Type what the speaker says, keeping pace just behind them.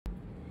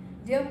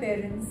Dear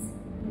parents,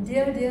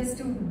 dear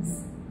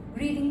students,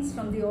 greetings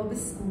from the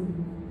Orbis School.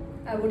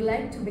 I would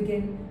like to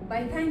begin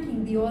by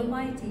thanking the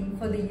Almighty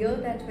for the year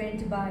that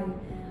went by,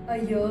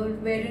 a year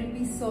wherein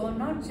we saw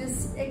not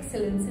just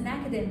excellence in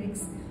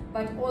academics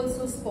but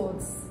also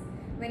sports.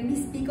 When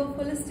we speak of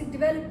holistic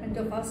development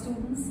of our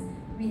students,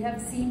 we have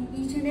seen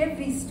each and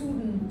every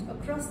student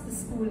across the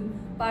school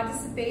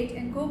participate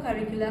in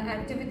co-curricular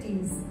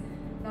activities,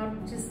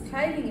 not just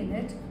thriving in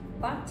it,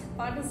 but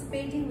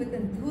participating with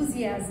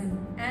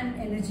enthusiasm and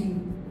energy.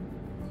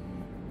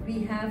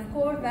 We have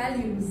core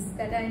values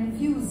that are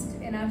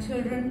infused in our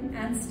children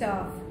and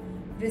staff.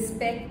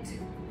 Respect,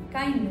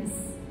 kindness,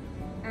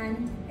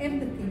 and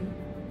empathy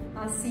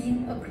are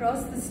seen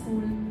across the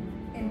school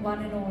in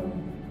one and all.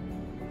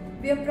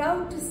 We are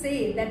proud to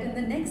say that in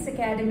the next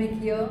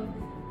academic year,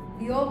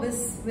 the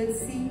Orbis will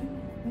see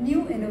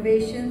new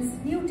innovations,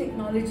 new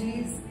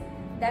technologies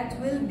that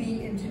will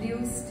be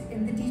introduced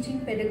in the teaching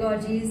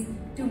pedagogies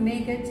to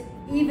make it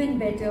even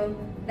better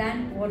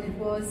than what it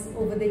was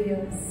over the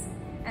years.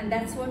 And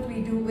that's what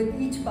we do with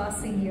each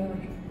passing year.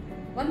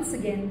 Once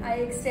again, I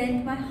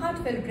extend my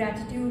heartfelt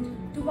gratitude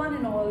to one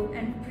and all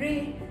and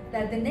pray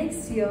that the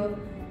next year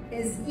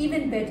is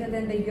even better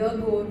than the year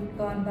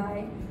gone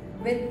by,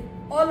 with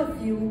all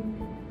of you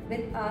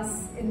with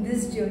us in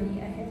this journey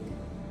ahead.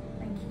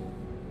 Thank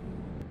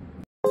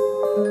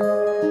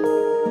you.